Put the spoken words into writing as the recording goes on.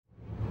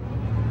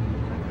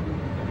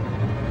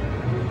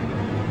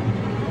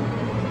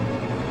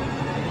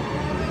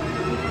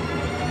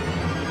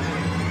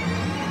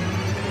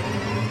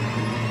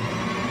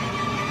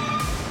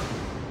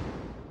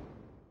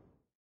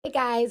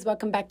Guys,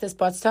 welcome back to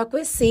Sports Talk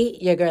with C.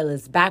 Your girl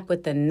is back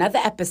with another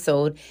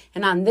episode.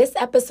 And on this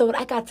episode,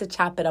 I got to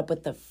chop it up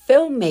with the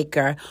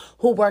filmmaker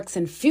who works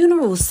in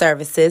funeral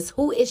services,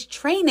 who is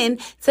training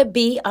to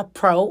be a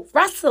pro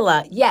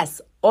wrestler.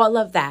 Yes, all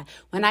of that.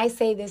 When I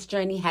say this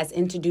journey has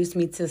introduced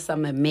me to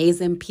some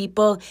amazing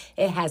people,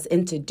 it has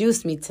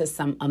introduced me to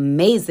some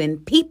amazing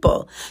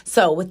people.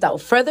 So without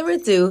further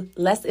ado,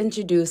 let's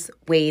introduce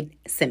Wade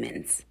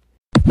Simmons.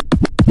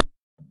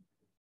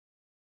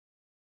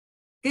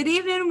 Good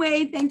evening,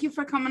 Wade. Thank you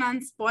for coming on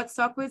Sports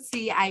Talk with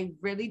C. I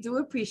really do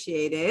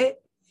appreciate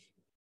it.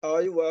 Oh,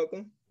 you're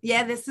welcome.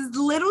 Yeah, this is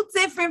a little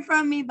different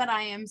from me, but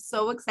I am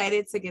so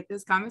excited to get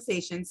this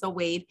conversation. So,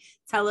 Wade,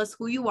 tell us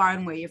who you are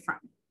and where you're from.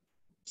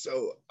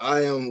 So,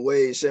 I am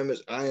Wade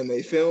Simmons. I am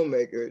a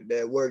filmmaker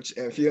that works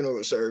in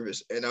funeral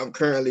service, and I'm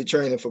currently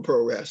training for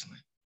pro wrestling.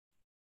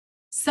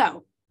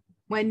 So,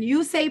 when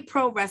you say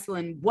pro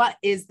wrestling, what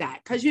is that?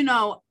 Because,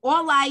 all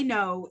I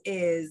know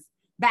is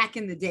back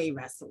in the day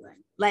wrestling.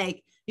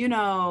 Like,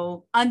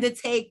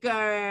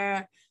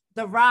 Undertaker,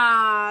 The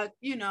Rock,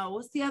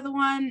 what's the other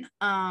one?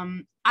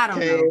 I don't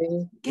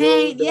know.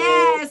 Kane,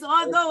 yes,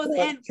 all those.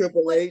 And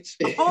Triple H.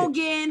 Hulk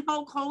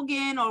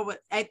Hogan, or what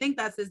I think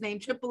that's his name,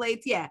 Triple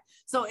H. Yeah.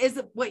 So is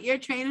it what you're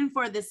training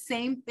for the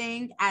same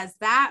thing as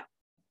that?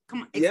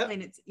 Come on,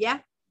 explain it. Yeah.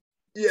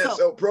 Yeah.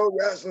 So pro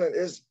wrestling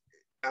is,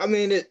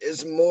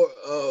 it's more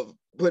of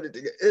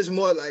it's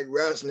more like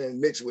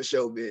wrestling mixed with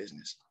show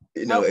business.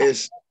 Okay.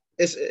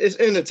 It's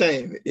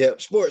entertainment. Yeah,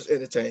 sports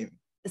entertainment.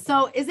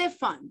 So is it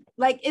fun?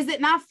 Like, is it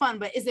not fun,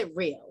 but is it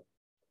real?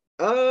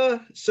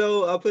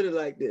 So I'll put it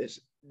like this.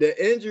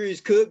 The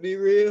injuries could be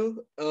real.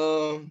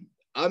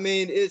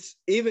 It's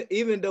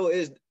even though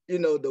it's,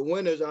 the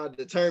winners are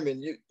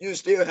determined, you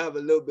still have a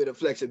little bit of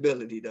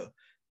flexibility though,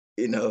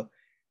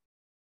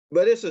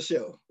 but it's a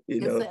show,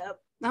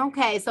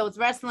 Okay, so it's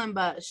wrestling,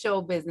 but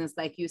show business,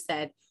 like you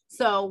said.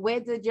 So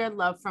where did your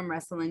love from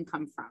wrestling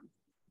come from?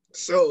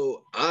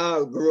 So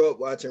I grew up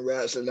watching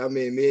wrestling.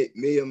 Me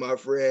and my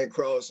friend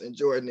Cross and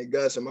Jordan and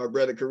Gus and my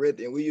brother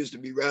Corinthian, we used to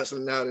be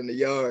wrestling out in the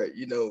yard.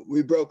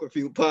 We broke a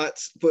few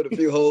pots, put a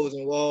few holes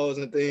in walls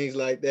and things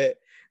like that.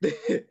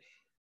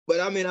 But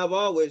I've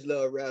always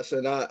loved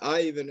wrestling.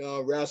 I even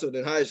wrestled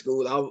in high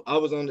school. I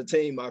was on the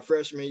team my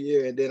freshman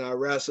year, and then I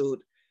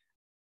wrestled.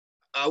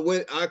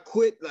 I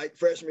quit like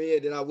freshman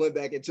year, then I went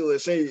back into a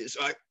senior.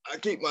 So I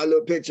keep my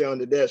little picture on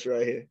the desk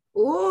right here.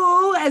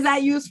 Ooh, is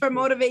that used for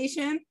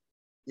motivation?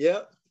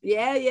 Yep.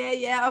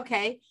 Yeah.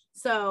 Okay.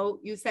 So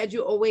you said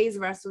you always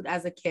wrestled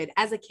as a kid.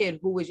 As a kid,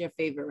 who was your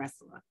favorite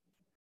wrestler?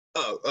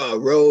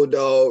 Road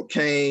Dogg,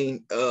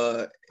 Kane,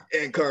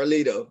 and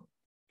Carlito.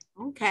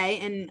 Okay.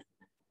 And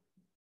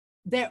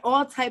they're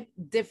all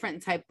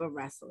different type of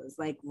wrestlers,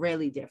 like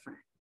really different.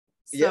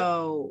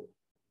 So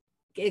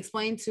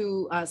explain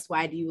to us,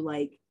 why do you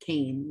like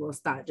Kane? We'll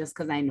start just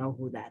because I know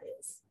who that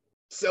is.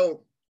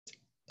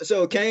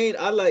 So Kane,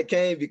 I like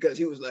Kane because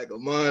he was like a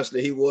monster.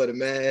 He wore the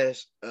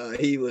mask.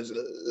 He was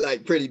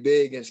like pretty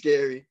big and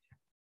scary.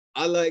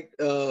 I like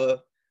the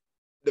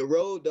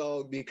Road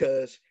Dogg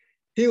because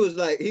he was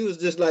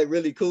just like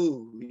really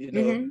cool,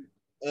 Mm-hmm.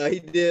 He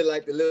did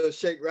like the little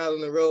shake right on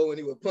the road when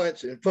he would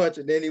punch, and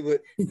then he would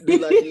do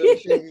like a little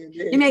shake.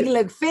 You make it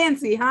look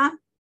fancy, huh?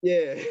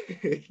 Yeah.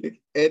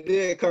 And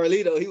then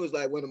Carlito, he was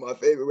like one of my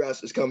favorite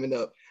wrestlers coming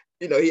up.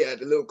 He had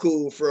the little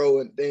cool fro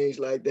and things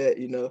like that,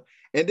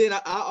 And then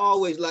I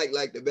always like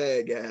the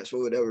bad guys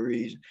for whatever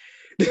reason.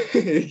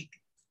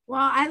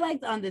 Well, I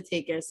liked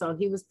Undertaker, so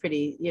he was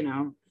pretty,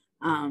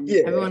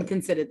 everyone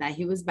considered that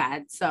he was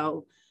bad.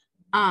 So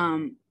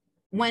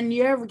when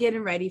you're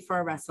getting ready for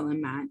a wrestling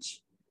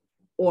match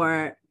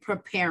or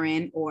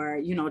preparing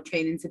or,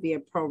 training to be a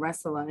pro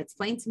wrestler,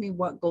 explain to me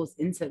what goes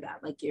into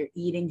that, like your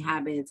eating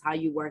habits, how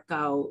you work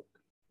out.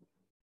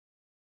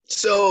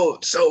 So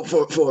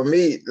for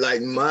me,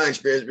 like my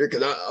experience,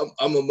 because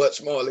I'm a much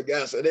smaller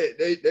guy, so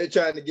they're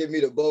trying to get me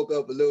to bulk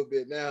up a little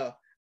bit now.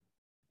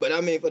 But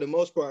for the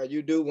most part,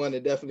 you do want to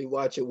definitely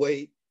watch your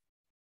weight.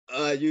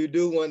 You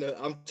do want to,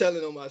 I'm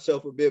telling on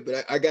myself a bit,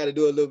 but I got to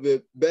do a little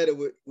bit better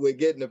with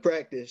getting to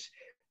practice.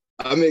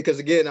 Because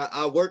again,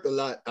 I work a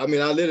lot. I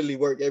literally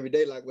work every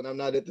day. Like when I'm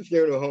not at the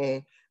funeral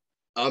home,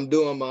 I'm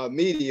doing my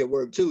media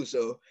work too.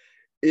 So,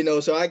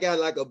 so I got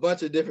like a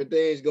bunch of different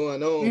things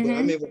going on.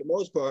 Mm-hmm. But for the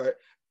most part,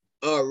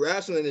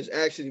 wrestling is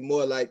actually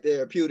more like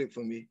therapeutic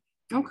for me.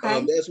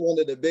 Okay. That's one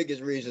of the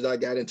biggest reasons I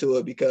got into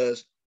it,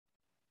 because,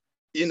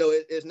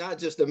 it's not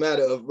just a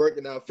matter of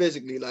working out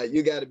physically. Like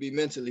you got to be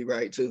mentally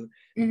right too,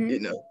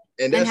 mm-hmm.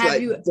 And that's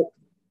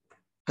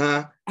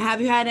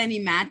have you had any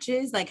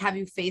matches? Like, have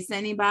you faced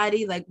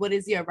anybody? Like, what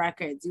is your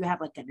record? Do you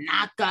have like a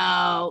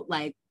knockout?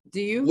 Like,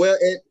 do you?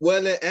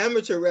 Well, in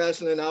amateur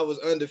wrestling, I was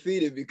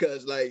undefeated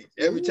because like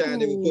every time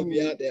they would put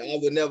me out there, I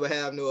would never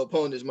have no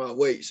opponents my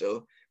weight.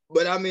 So.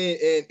 But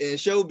in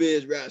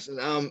showbiz wrestling,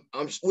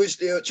 we're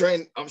still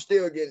training. I'm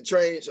still getting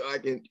trained so I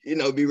can,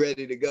 be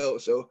ready to go.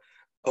 So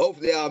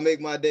hopefully I'll make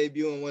my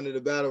debut in one of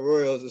the battle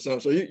royals or something.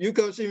 So you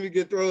come see me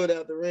get thrown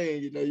out the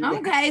ring,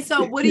 Okay.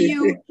 So what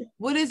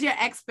is your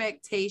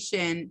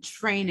expectation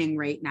training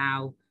right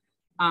now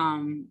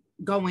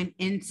going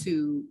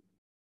into,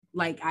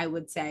 like, I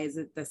would say, is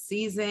it the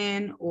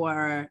season,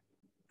 or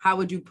how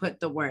would you put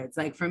the words?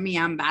 Like for me,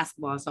 I'm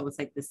basketball, so it's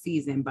like the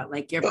season, but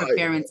like you're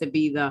preparing to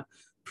be the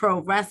pro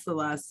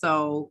wrestler.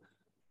 So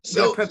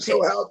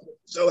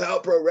how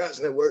pro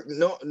wrestling works?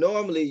 No,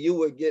 normally you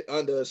would get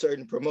under a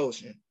certain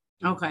promotion.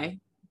 Okay.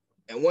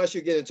 And once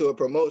you get into a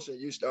promotion,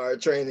 you start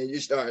training, you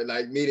start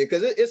like meeting,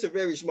 because it's a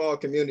very small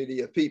community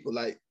of people.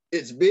 Like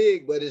it's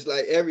big, but it's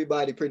like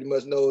everybody pretty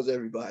much knows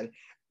everybody.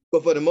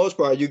 But for the most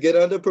part, you get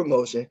under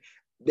promotion,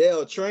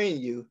 they'll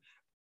train you.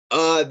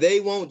 They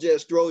won't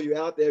just throw you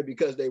out there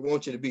because they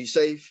want you to be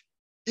safe,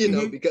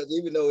 because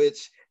even though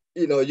it's,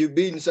 you're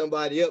beating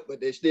somebody up,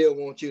 but they still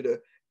want you to,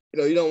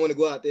 you don't want to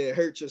go out there and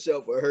hurt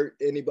yourself or hurt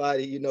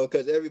anybody,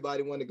 because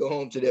everybody want to go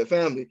home to their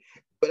family.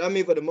 But I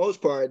mean, for the most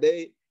part,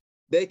 they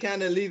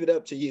kind of leave it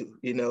up to you,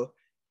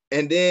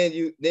 and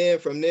then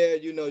from there,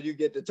 you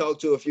get to talk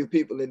to a few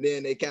people, and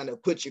then they kind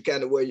of put you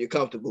kind of where you're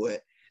comfortable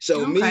at.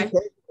 So me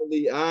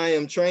personally, I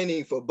am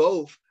training for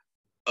both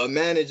a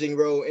managing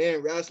role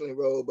and wrestling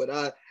role, but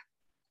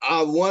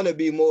I want to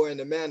be more in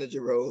the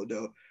manager role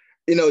though,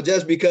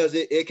 just because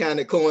it kind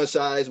of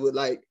coincides with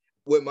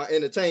my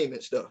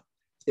entertainment stuff.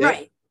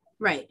 Yeah?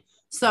 Right.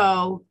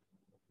 So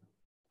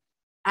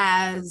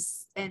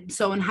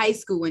in high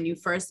school, when you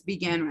first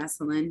began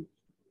wrestling,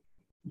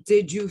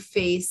 did you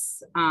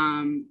face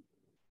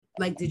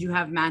did you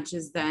have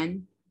matches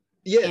then?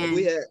 Yeah,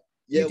 we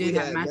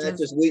had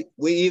matches.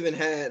 We even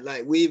had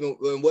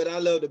what I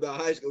loved about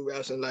high school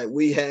wrestling,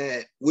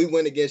 we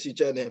went against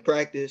each other in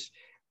practice.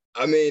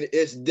 I mean,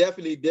 it's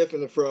definitely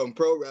different from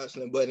pro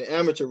wrestling, but in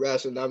amateur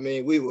wrestling, I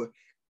mean, we were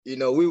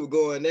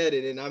going at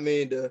it, and I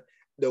mean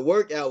the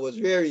workout was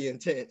very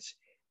intense.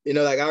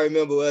 I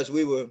remember us,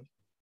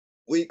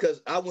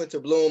 because I went to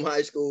Bloom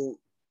High School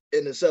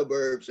in the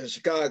suburbs in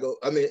Chicago.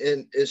 I mean,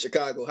 in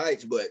Chicago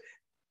Heights, but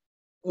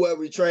where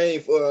we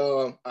trained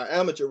for our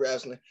amateur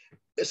wrestling,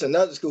 it's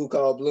another school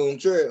called Bloom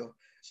Trail.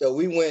 So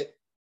we went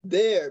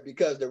there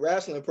because the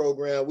wrestling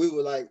program, we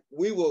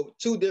were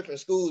two different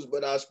schools,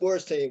 but our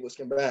sports team was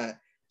combined.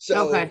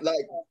 So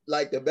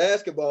like the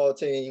basketball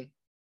team,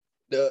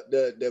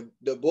 the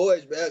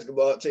boys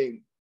basketball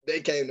team, they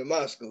came to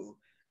my school.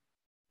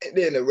 And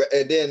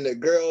then the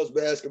girls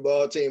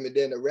basketball team, and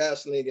then the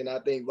wrestling, and I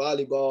think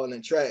volleyball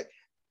and track,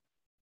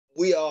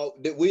 we all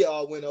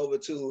went over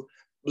to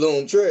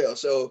Bloom Trail.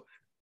 So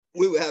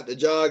we would have to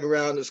jog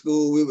around the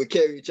school. We would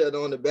carry each other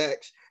on the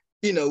backs.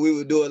 We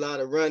would do a lot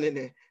of running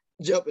and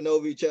jumping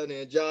over each other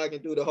and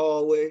jogging through the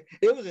hallway.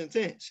 It was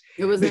intense.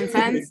 It was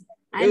intense.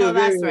 I know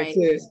that's right.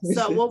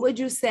 So what would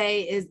you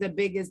say is the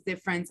biggest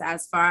difference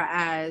as far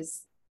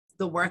as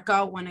the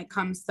workout when it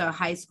comes to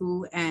high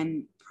school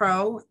and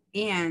pro,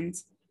 and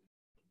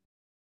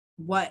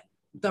what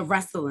the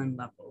wrestling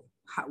level?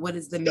 What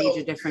is the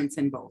major difference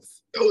in both?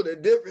 So the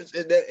difference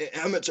is that in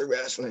amateur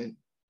wrestling,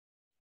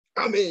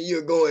 I mean,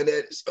 you're going at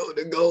it, so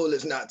the goal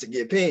is not to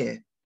get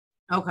pinned.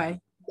 Okay.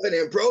 But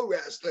in pro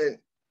wrestling,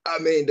 I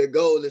mean, the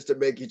goal is to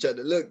make each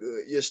other look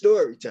good. You're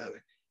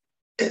storytelling.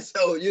 And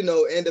so,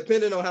 and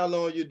depending on how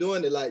long you're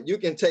doing it, you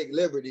can take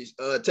liberties.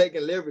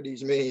 Taking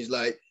liberties means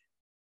the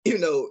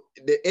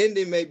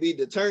ending may be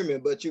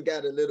determined, but you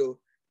got a little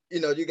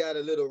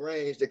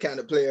range to kind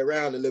of play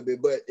around a little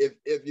bit. But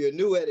if you're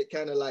new at it,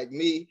 kind of like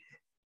me,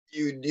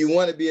 you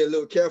want to be a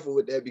little careful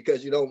with that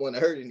because you don't want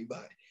to hurt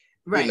anybody.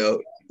 Right.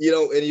 You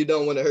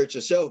don't want to hurt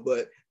yourself.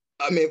 But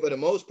I mean, for the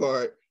most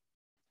part,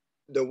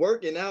 the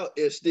working out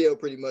is still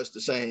pretty much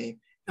the same.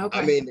 Okay.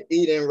 I mean, the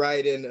eating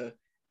right and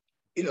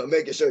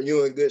making sure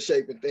you're in good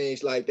shape and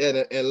things like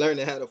that, and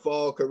learning how to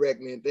fall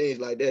correctly and things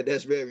like that.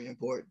 That's very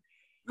important.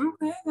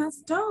 Okay,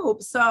 that's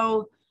dope.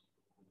 So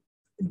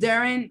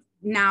during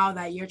now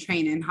that you're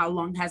training, how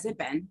long has it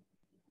been?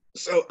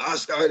 So I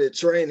started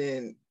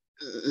training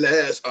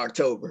last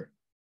October.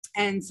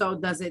 And so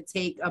does it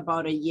take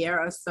about a year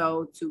or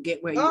so to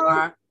get where you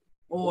are?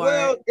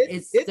 Or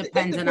it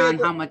depends on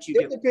how much you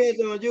do? It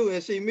depends on you.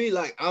 And see, me,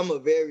 I'm a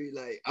very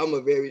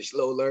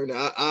slow learner.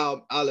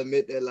 I'll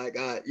admit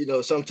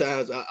that,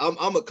 sometimes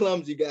I'm a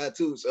clumsy guy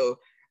too. So,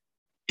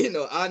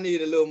 I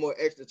need a little more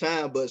extra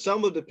time. But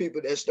some of the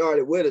people that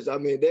started with us, I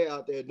mean, they're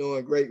out there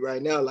doing great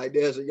right now. Like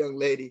there's a young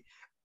lady,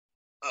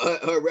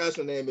 her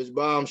wrestling name is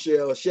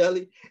Bombshell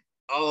Shelley.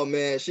 Oh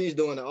man, she's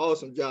doing an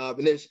awesome job.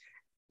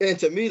 And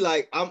to me,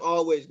 I'm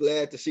always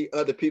glad to see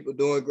other people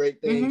doing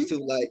great things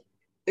too.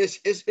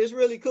 It's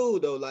really cool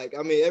though.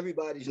 I mean,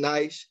 everybody's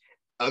nice.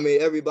 I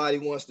mean, everybody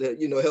wants to,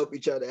 help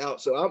each other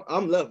out. So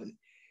I'm loving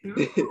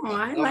it.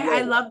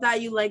 I love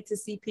that you like to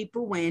see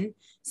people win.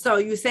 So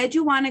you said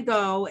you want to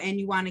go and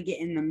you want to get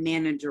in the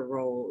manager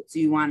role. Do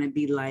you want to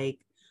be like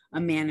a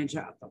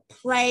manager of a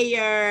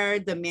player,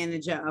 the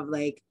manager of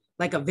like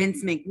a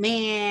Vince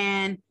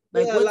McMahon?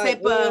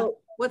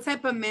 What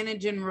type of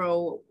managing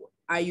role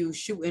are you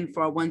shooting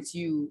for once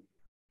you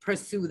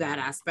pursue that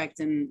aspect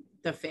in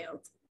the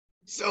field?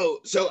 So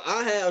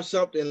I have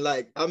something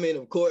I mean,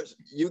 of course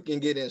you can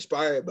get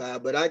inspired by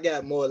it, but I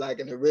got more like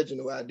an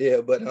original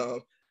idea. But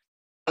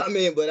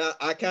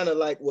I kind of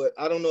like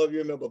I don't know if you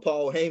remember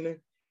Paul Heyman.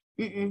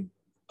 Mm-mm.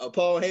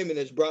 Paul Heyman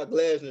is Brock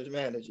Lesnar's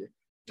manager,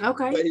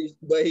 Okay.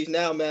 but he's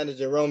now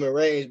managing Roman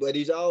Reigns. But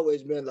he's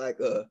always been like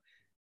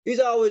he's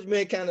always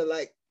been kind of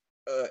like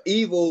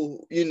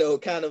evil, you know,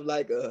 kind of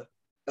like a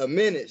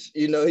menace.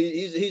 You know,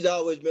 he's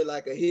always been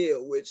like a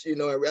heel, which, you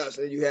know, in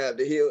wrestling you have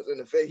the heels and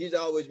the face. He's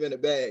always been a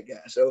bad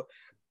guy. So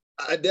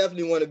I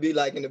definitely want to be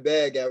like in the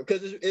bad guy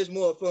because it's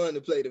more fun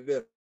to play the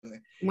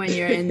villain. When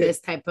you're in this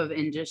type of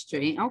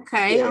industry.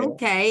 Okay, Yeah.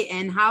 okay.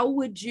 And how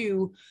would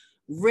you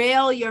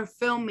rail your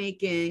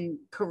filmmaking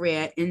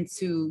career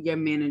into your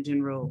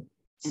managing role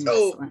in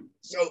So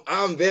wrestling?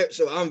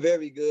 I'm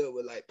very good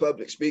with like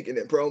public speaking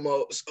and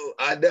promo. So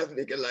I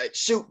definitely can like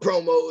shoot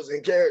promos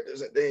and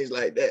characters and things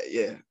like that.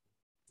 Yeah.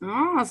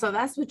 Oh, so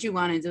that's what you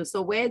want to do.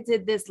 So where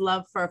did this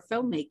love for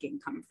filmmaking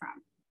come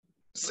from?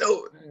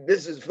 So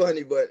this is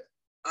funny, but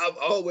I've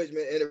always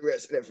been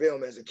interested in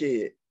film as a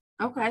kid.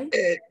 Okay.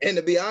 And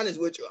to be honest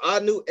with you, I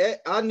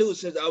knew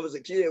since I was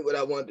a kid what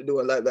I wanted to do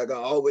in life. Like I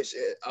always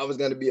said, I was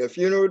going to be a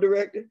funeral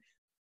director.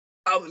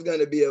 I was going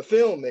to be a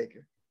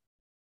filmmaker.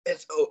 And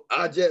so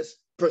I just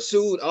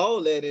pursued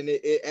all that, and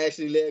it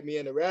actually led me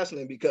into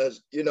wrestling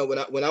because, you know,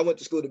 when I went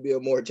to school to be a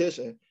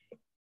mortician,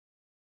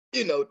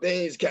 you know,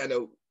 things kind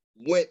of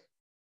went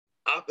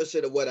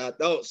opposite of what I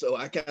thought. So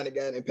I kind of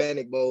got in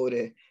panic mode,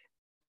 and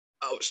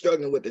I was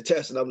struggling with the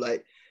test, and I'm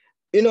like,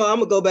 you know, I'm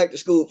gonna go back to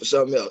school for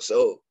something else.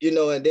 So, you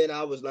know, and then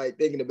I was like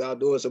thinking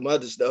about doing some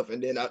other stuff.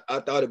 And then I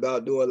thought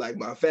about doing like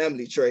my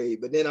family trade.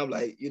 But then I'm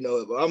like, you know,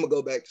 if I'm gonna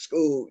go back to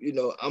school, you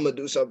know, I'm gonna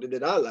do something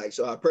that I like.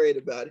 So I prayed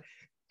about it.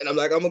 And I'm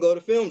like, I'm gonna go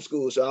to film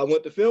school. So I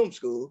went to film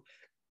school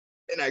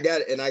and I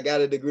got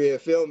a degree in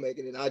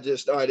filmmaking. And I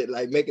just started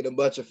like making a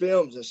bunch of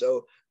films. And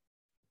so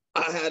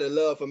I had a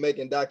love for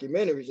making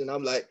documentaries. And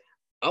I'm like,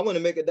 I want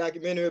to make a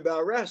documentary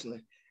about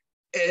wrestling.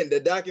 And the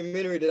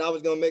documentary that I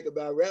was gonna make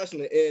about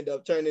wrestling ended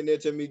up turning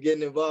into me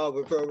getting involved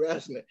with pro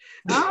wrestling.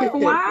 Oh,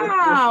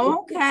 wow.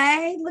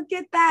 Okay. Look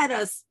at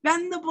that.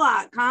 Spin the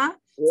block, huh?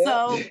 Yeah.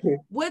 So,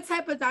 what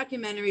type of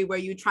documentary were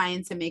you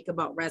trying to make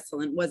about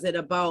wrestling? Was it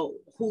about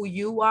who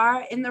you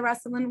are in the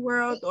wrestling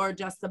world or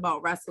just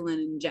about wrestling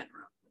in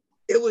general?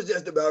 It was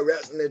just about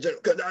wrestling in general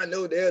because I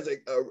know there's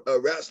a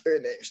wrestler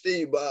named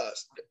Steve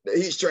Boss.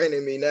 He's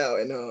training me now,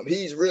 and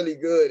he's really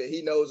good, and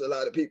he knows a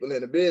lot of people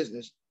in the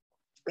business.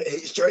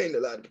 He's trained a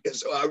lot of people.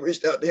 So I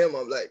reached out to him.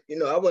 I'm like, you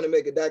know, I want to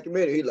make a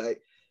documentary. He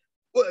like,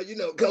 well, you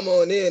know, come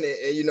on in.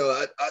 And you know,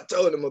 I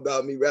told him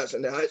about me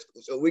wrestling in high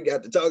school. So we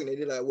got to talking, and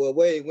he's like, well,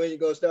 Wade, when you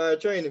gonna start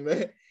training,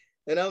 man?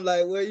 And I'm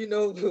like, well, you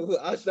know,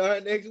 I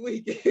start next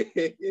week.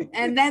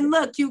 And then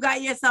look, you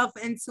got yourself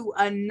into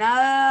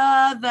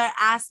another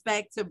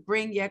aspect to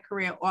bring your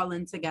career all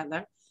in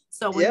together.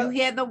 So when Yeah. you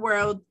hear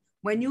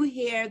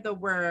the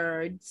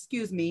word,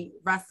 excuse me,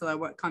 wrestler,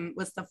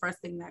 what's the first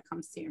thing that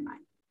comes to your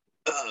mind?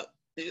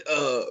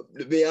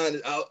 To be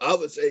honest, I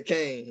would say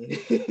Kane.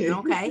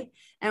 Okay.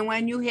 And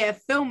when you hear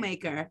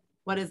filmmaker,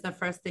 what is the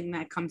first thing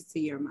that comes to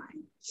your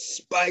mind?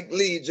 Spike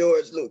Lee,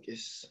 George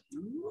Lucas.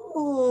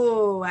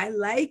 Oh, I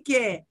like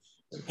it.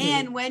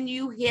 And when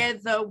you hear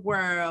the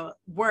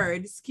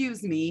word,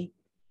 excuse me,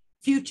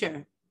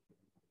 future,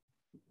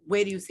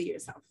 where do you see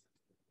yourself?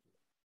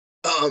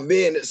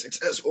 Being a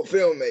successful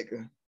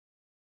filmmaker.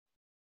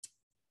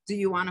 Do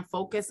you want to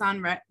focus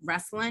on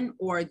wrestling,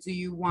 or do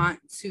you want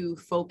to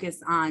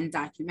focus on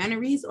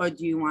documentaries, or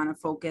do you want to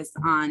focus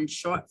on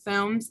short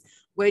films?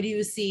 Where do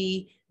you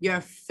see your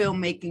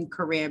filmmaking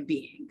career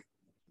being?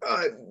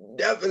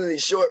 Definitely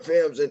short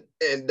films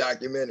and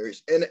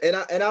documentaries,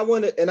 and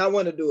I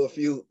want to do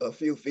a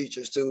few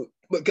features too,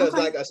 because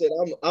Okay. like I said,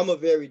 I'm a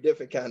very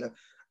different kind of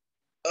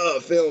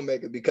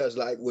filmmaker because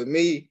like with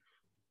me,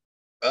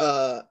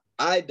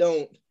 I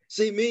don't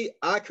see me.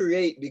 I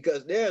create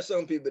because there are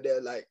some people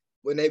that like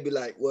when they be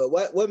like, well,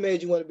 what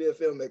made you want to be a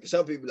filmmaker?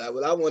 Some people like,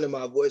 well, I wanted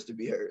my voice to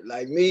be heard.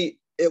 Like me,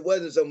 it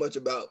wasn't so much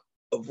about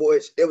a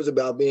voice; it was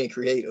about being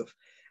creative.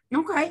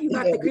 Okay, you You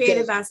got know, the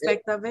creative because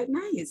aspect of it.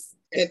 Nice.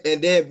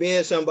 and then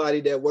being somebody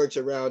that works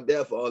around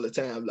death all the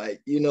time,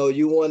 like you know,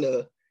 you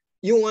wanna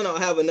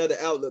have another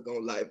outlook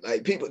on life.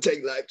 Like people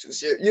take life too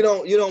serious. You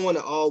don't want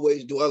to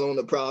always dwell on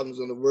the problems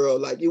in the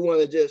world. Like you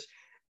want to just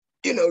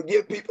you know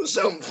give people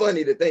something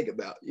funny to think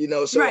about. You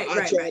know, so Right.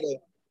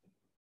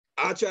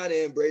 I try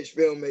to embrace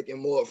filmmaking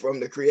more from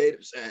the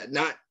creative side,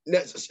 not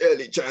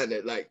necessarily trying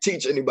to like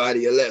teach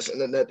anybody a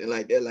lesson or nothing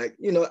like that. Like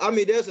you know, I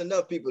mean, there's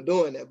enough people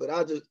doing that, but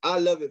I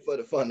love it for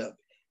the fun of it.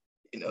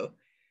 You know.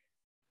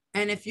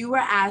 And if you were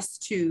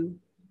asked to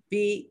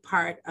be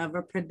part of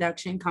a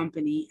production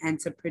company and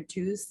to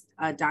produce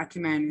a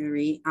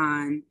documentary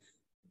on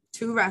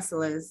two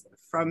wrestlers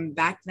from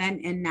back then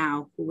and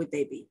now, who would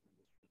they be?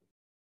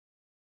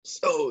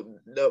 So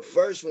the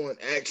first one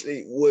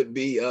actually would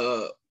be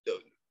a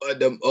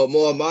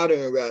more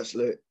modern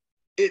wrestler.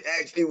 It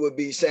actually would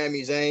be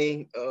Sami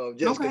Zayn,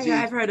 just because Okay,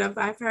 I've heard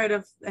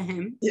of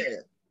him. yeah,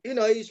 you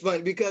know, he's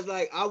funny because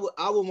like I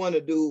would want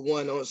to do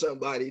one on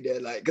somebody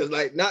that like, cause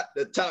like not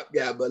the top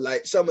guy, but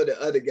like some of the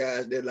other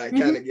guys that like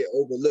kind of get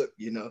overlooked,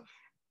 you know.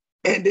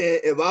 And then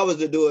if I was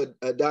to do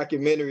a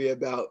documentary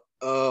about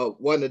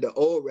one of the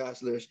old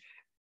wrestlers,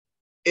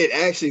 it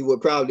actually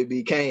would probably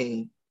be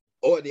Kane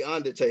or The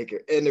Undertaker.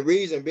 And the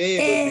reason being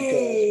was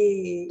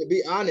because, to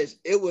be honest,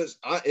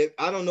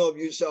 I don't know if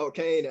you saw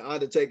Kane and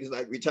Undertaker's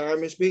like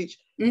retirement speech,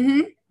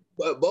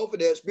 but both of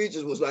their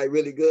speeches was like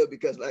really good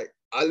because like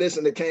I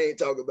listened to Kane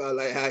talk about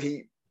like how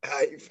he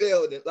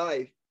failed in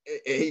life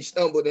and he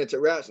stumbled into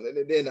wrestling.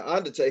 And then The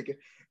Undertaker,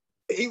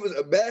 he was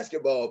a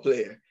basketball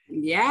player.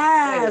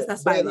 Yes,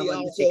 that's why I love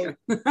Undertaker.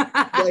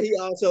 But he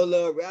also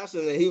loved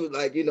wrestling, and he was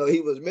like,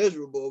 he was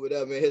miserable with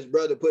whatever. And his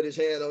brother put his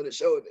hand on his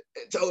shoulder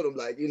and told him,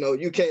 like,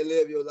 you can't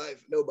live your life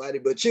for nobody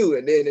but you.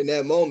 And then in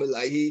that moment,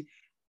 like he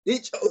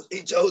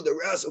chose to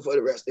wrestle for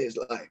the rest of his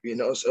life,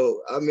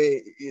 So I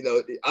mean,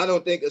 I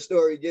don't think a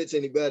story gets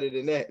any better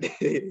than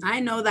that. I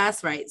know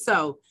that's right.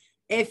 So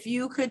if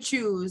you could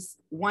choose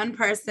one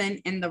person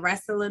in the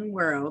wrestling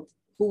world,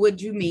 who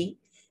would you meet?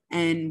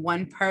 And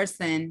one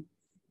person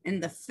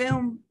in the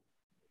film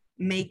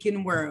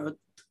making world,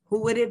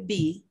 who would it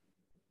be?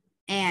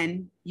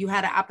 And you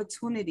had an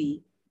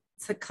opportunity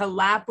to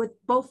collab with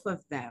both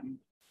of them,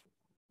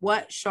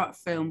 what short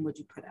film would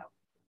you put out?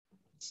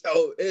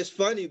 So it's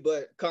funny,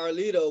 but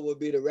Carlito will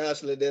be the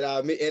wrestler that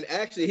I meet, and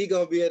actually he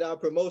gonna be at our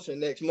promotion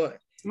next month.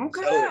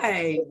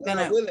 Okay, so,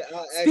 gonna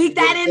speak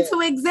that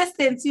into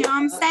existence. You know what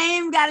I'm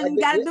saying?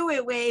 Gotta do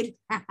it, Wade.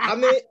 I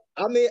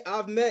mean,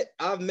 I've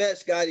met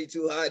Scotty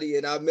Too Hottie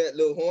and I've met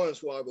Lil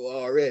Hornswoggle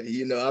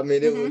already. I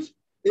mean,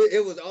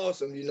 it was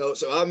awesome.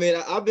 So I mean,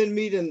 I've been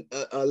meeting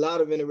a lot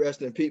of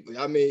interesting people.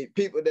 I mean,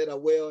 people that are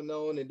well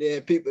known, and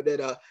then people that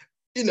are,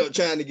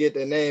 trying to get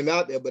their name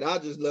out there. But I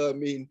just love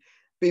meeting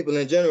people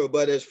in general.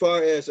 But as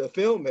far as a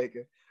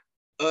filmmaker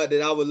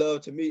that I would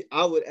love to meet,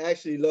 I would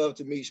actually love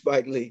to meet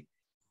Spike Lee.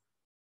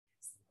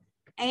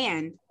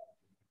 And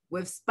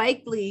with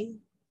Spike Lee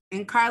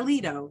and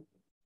Carlito,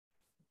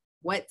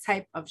 what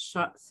type of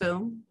short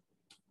film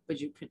would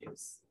you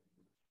produce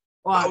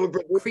or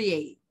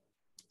create?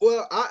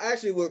 Well, I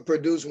actually would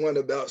produce one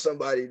about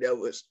somebody that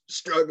was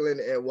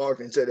struggling and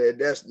walking to their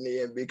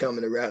destiny and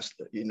becoming a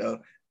wrestler,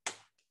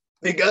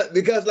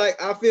 Because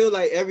like I feel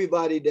like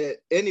anybody that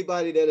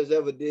has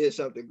ever did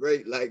something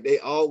great, like they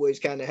always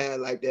kind of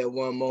had like that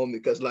one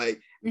moment. Because like,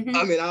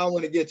 I mean, I don't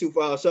want to get too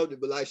far off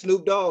subject, but like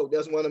Snoop Dogg,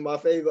 that's one of my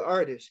favorite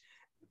artists.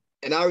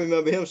 And I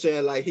remember him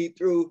saying like he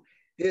threw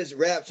his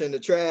raps in the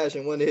trash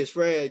and one of his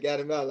friends got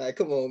him out, like,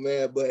 come on,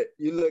 man. But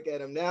you look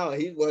at him now,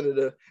 he's one of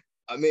the,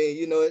 I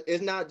mean,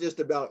 it's not just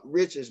about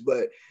riches,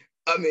 but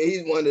I mean,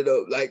 he's one of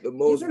the like the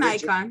most he's an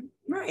icon,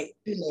 right?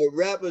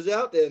 Rappers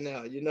out there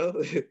now,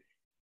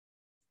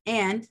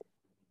 And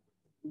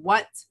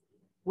what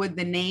would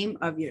the name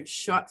of your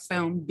short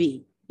film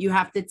be? You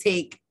have to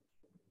take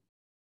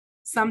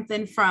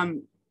something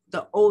from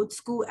the old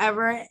school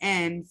era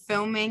and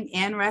filming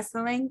and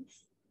wrestling,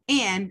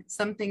 and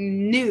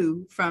something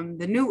new from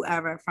the new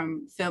era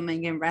from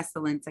filming and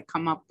wrestling to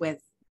come up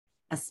with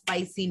a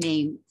spicy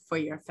name for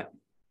your film.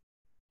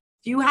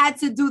 If you had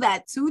to do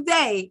that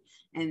today,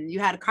 and you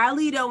had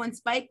Carlito and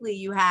Spike Lee,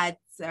 you had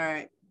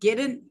to get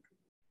a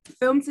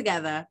film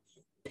together,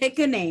 pick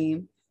a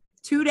name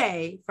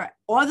today for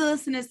all the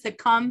listeners to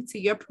come to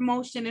your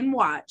promotion and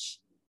watch,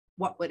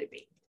 what would it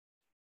be?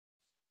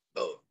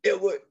 Oh, it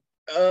would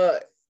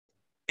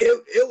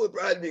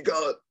probably be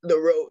called The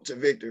Road to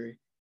Victory.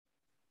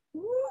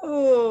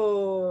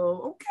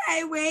 Ooh,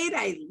 okay, Wade,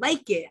 I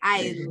like it.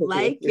 I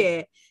like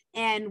it.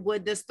 And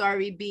would the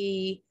story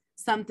be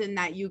something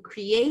that you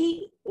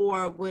create,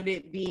 or would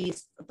it be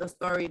the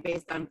story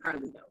based on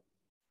Carlito?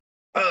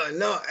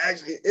 No,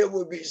 actually, it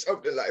would be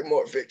something like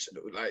more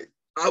fictional. Like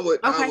I would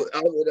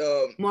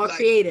more like,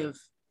 creative.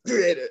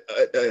 Create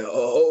a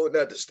whole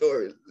nother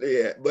story.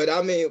 Yeah, but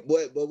I mean,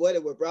 what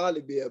it would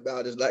probably be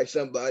about is like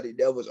somebody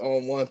that was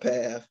on one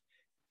path.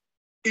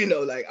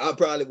 Like I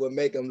probably would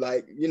make them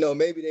like,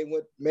 maybe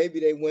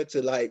they went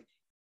to like,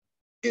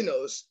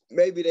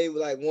 maybe they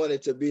like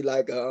wanted to be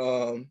like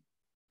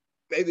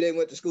maybe they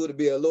went to school to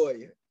be a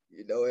lawyer,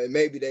 and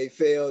maybe they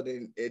failed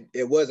and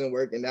it wasn't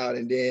working out,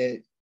 and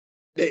then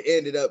they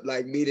ended up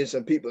like meeting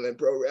some people in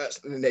pro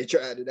wrestling and they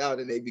tried it out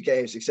and they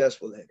became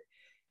successful at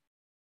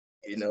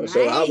it. Nice.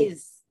 So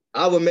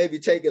I would maybe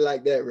take it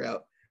like that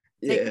route.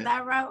 Take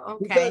that route,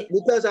 okay.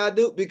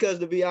 Because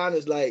to be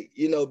honest, like,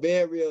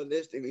 being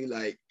realistically,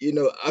 like,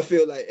 I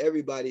feel like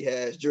everybody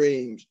has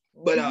dreams,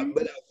 but I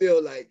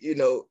feel like,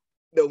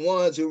 the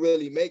ones who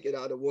really make it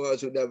are the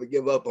ones who never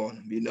give up on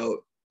them,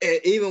 and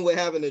even with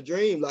having a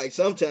dream, like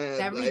sometimes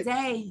it's every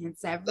day.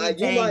 It's every like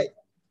day.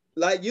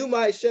 You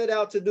might set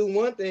out to do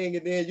one thing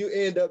and then you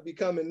end up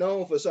becoming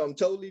known for something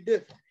totally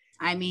different.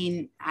 I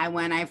mean,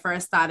 when I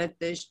first started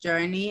this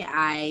journey,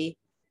 I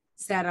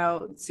set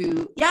out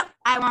to,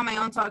 I want my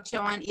own talk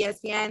show on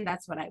ESPN.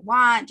 That's what I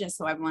want, just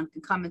so everyone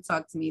can come and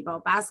talk to me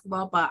about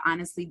basketball. But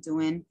honestly,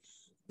 doing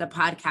the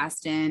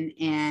podcasting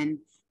and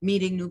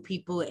meeting new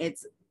people,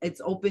 it's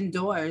opened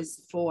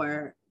doors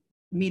for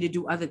me to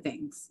do other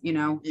things,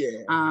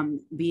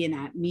 being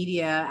at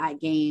media, at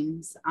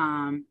games,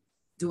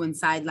 doing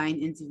sideline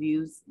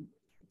interviews,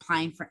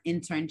 applying for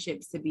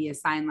internships to be a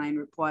sideline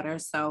reporter.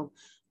 So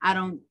I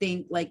don't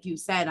think, like you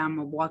said, I'm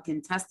a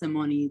walking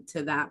testimony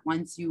to that.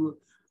 Once you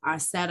are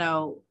set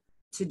out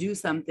to do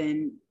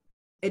something,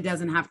 it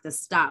doesn't have to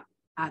stop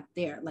at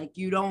there. Like,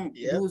 you don't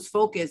lose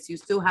focus. You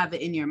still have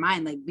it in your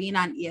mind. Like, being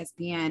on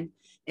ESPN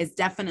is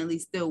definitely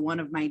still one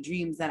of my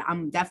dreams that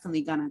I'm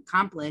definitely going to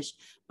accomplish,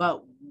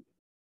 but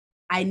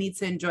I need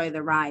to enjoy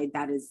the ride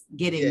that is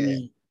getting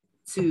me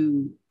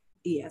to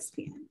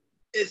ESPN.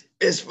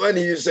 It's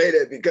funny you say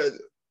that, because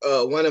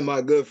one of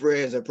my good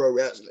friends in pro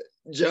wrestling,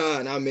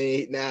 John, I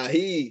mean,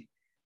 I'm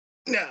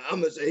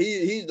gonna say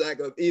he's like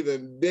an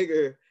even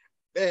bigger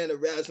fan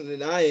of wrestling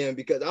than I am,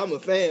 because I'm a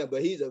fan,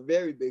 but he's a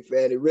very big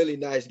fan, a really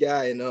nice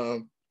guy. And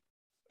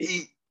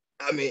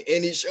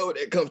any show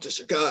that comes to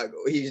Chicago,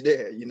 he's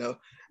there, you know.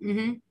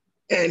 Mm-hmm.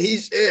 And he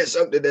said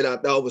something that I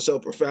thought was so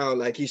profound.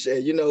 Like, he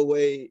said,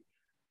 Wade,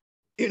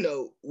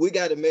 we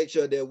got to make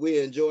sure that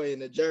we're enjoying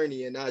the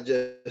journey and not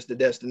just the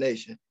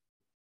destination,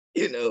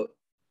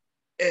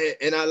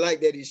 And I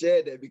like that he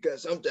said that,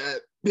 because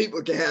sometimes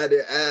people can have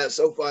their eyes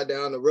so far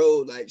down the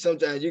road. Like,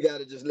 sometimes you got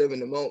to just live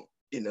in the moment,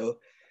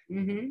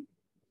 Mm-hmm.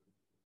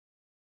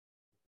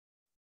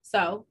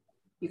 So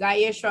you got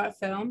your short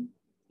film,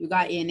 you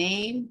got your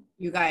name,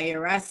 you got your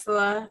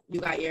wrestler,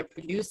 you got your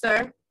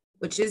producer,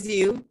 which is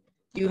you.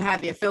 You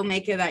have your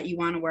filmmaker that you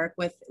want to work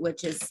with,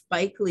 which is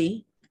Spike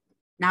Lee.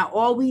 Now,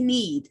 all we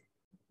need,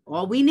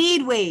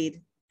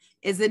 Wade,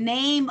 is the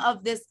name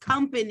of this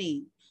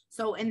company.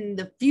 So in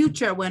the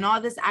future, when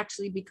all this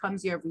actually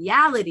becomes your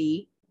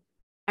reality,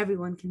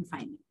 everyone can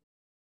find you.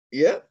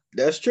 Yep,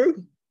 that's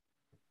true.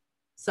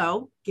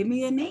 So give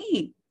me a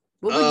name.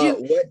 What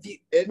would you?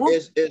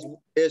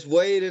 It's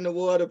Wade in the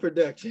Water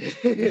Production.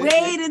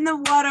 Wade in the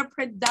Water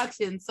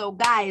Production. So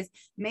guys,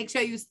 make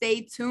sure you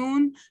stay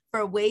tuned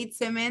for Wade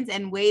Simmons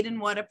and Wade in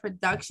Water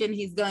Production.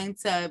 He's going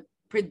to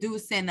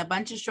produce in a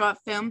bunch of short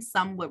films,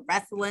 some with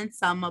wrestling,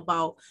 some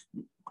about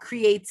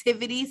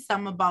creativity,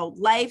 some about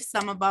life,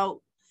 some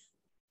about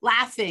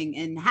laughing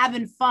and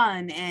having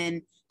fun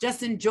and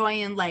just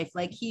enjoying life.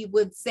 Like he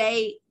would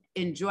say,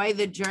 enjoy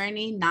the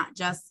journey, not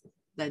just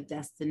the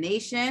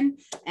destination.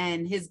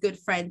 And his good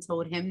friend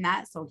told him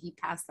that, so he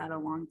passed that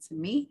along to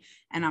me,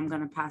 and I'm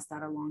going to pass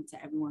that along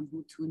to everyone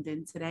who tuned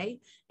in today.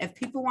 If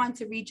people want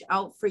to reach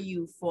out for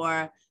you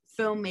for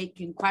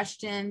filmmaking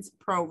questions,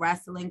 pro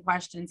wrestling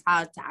questions,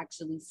 how to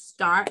actually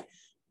start,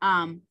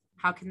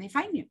 how can they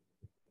find you?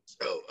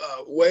 So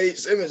Wade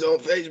Simmons on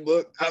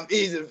Facebook, I'm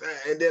easy to find.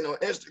 And then on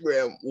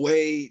Instagram,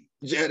 Wade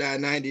Jedi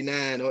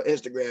 99 on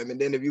Instagram. And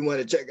then if you want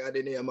to check out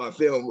any of my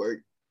film work,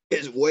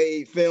 it's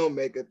Wade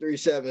Filmmaker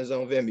 37s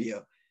on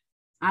Vimeo.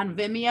 On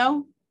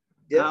Vimeo?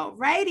 Yeah. All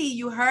righty.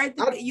 You heard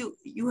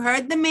you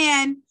heard the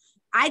man.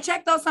 I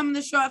checked out some of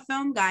the short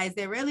film, guys.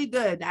 They're really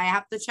good. I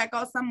have to check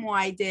out some more.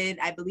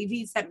 I believe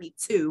he sent me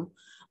 2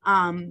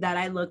 that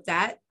I looked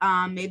at.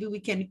 Maybe we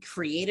can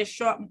create a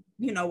short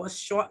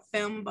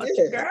film about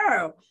your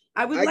girl.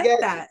 I would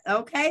like that.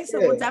 Okay. So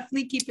we'll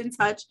definitely keep in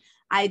touch.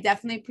 I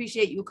definitely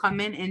appreciate you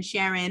coming and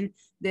sharing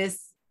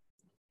this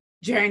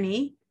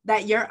journey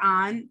that you're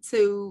on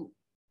to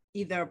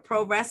either a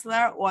pro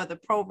wrestler or the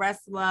pro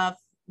wrestler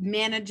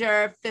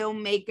manager,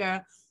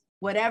 filmmaker,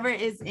 whatever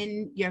is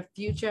in your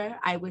future.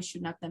 I wish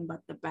you nothing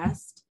but the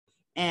best.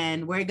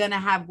 And we're going to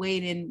have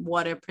Wade in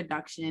Water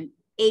Production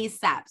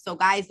ASAP. So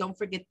guys, don't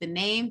forget the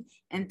name.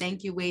 And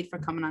thank you, Wade, for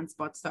coming on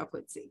Sports Talk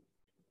with C.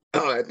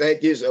 All right.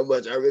 Thank you so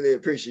much. I really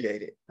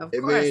appreciate it. Of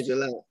course. It means a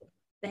lot.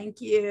 Thank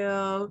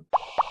you.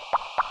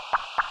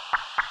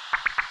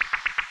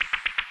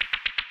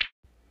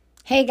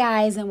 Hey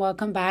guys, and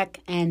welcome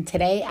back. And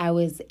today I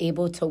was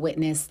able to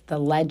witness the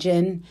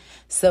legend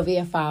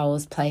Sylvia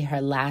Fowles play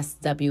her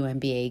last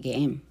WNBA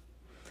game.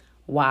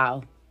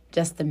 Wow,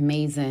 just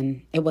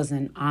amazing. It was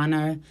an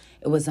honor.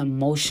 It was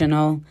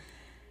emotional.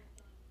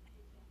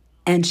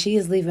 And she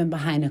is leaving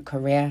behind a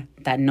career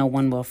that no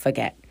one will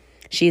forget.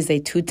 She is a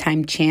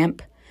 2-time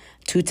champ,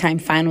 2-time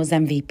finals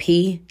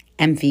MVP,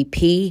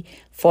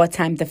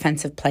 4-time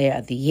Defensive Player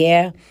of the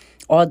Year,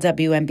 All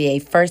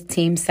WNBA first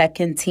team,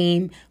 second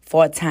team,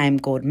 4-time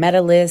gold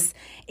medalist,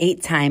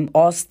 8-time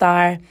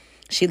All-Star.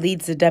 She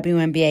leads the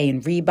WNBA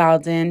in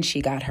rebounding.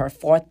 She got her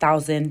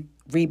 4,000th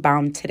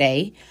rebound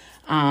today.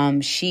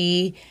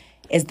 She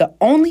is the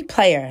only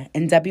player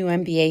in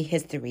WNBA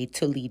history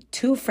to lead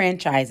 2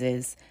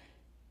 franchises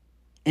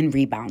in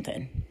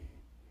rebounding.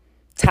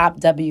 Top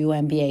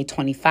WNBA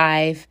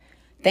 25.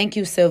 Thank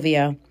you,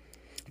 Sylvia,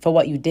 for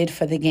what you did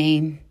for the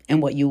game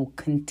and what you will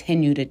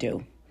continue to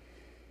do.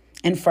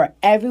 And for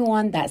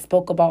everyone that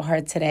spoke about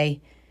her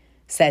today,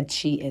 said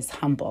she is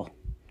humble.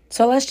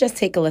 So let's just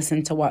take a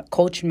listen to what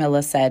Coach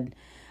Miller said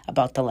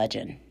about the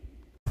legend.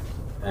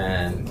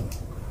 And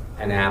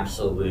an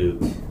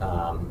absolute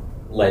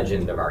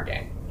legend of our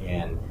game,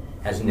 and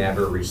has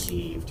never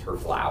received her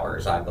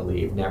flowers, I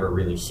believe, never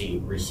really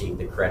received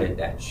the credit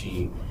that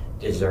she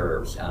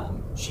deserves.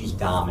 She's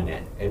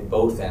dominant at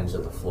both ends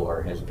of the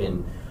floor, has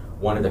been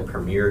one of the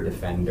premier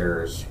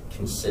defenders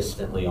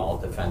consistently all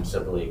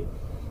defensive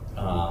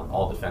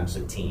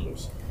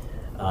teams.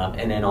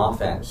 And then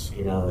offense,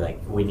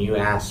 like when you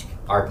ask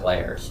our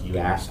players, you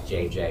ask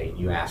JJ,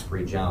 you ask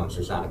Bree Jones,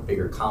 there's not a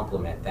bigger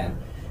compliment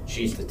than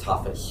she's the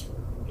toughest,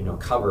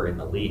 cover in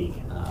the league.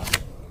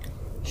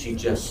 She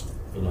just,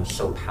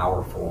 so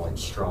powerful and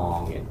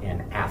strong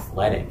and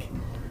athletic.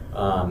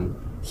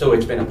 So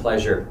it's been a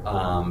pleasure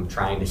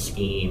trying to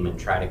scheme and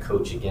try to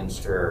coach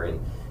against her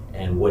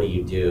and what do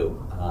you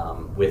do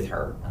with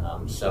her.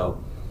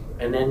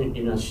 And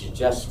then, she's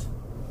just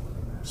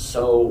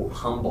so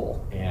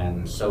humble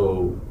and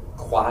so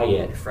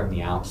quiet from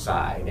the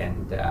outside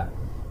and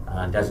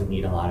doesn't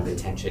need a lot of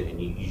attention.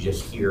 And you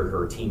just hear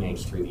her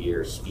teammates through the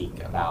years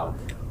speak about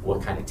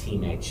what kind of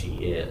teammate she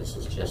is.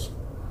 It's just,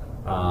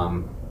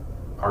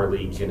 our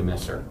league's going to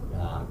miss her.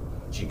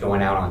 She's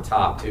going out on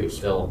top, too,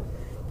 still,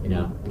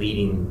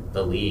 leading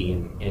the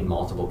league in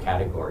multiple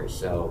categories.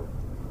 So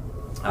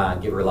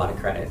give her a lot of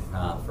credit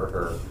for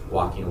her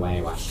walking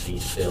away while she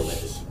still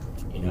is,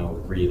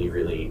 really,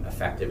 really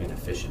effective and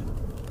efficient.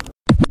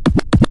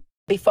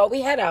 Before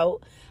we head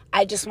out,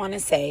 I just want to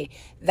say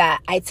that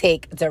I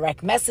take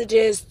direct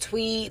messages,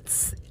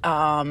 tweets,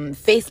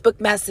 Facebook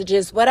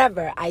messages,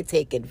 whatever. I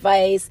take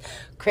advice,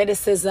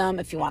 criticism.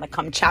 If you want to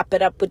come chop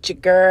it up with your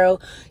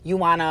girl, you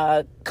want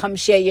to come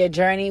share your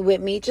journey with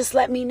me, just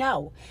let me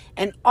know.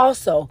 And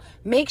also,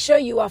 make sure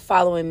you are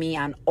following me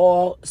on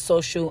all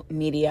social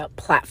media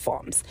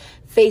platforms: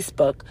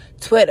 Facebook,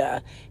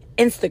 Twitter,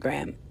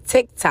 Instagram,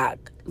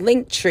 TikTok,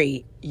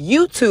 Linktree,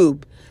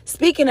 YouTube.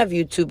 Speaking of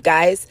YouTube,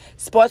 guys,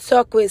 Sports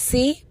Talk with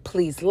C,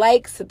 please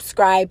like,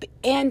 subscribe,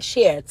 and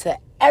share to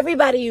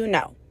everybody you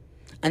know.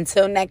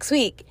 Until next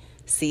week,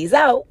 C's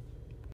out.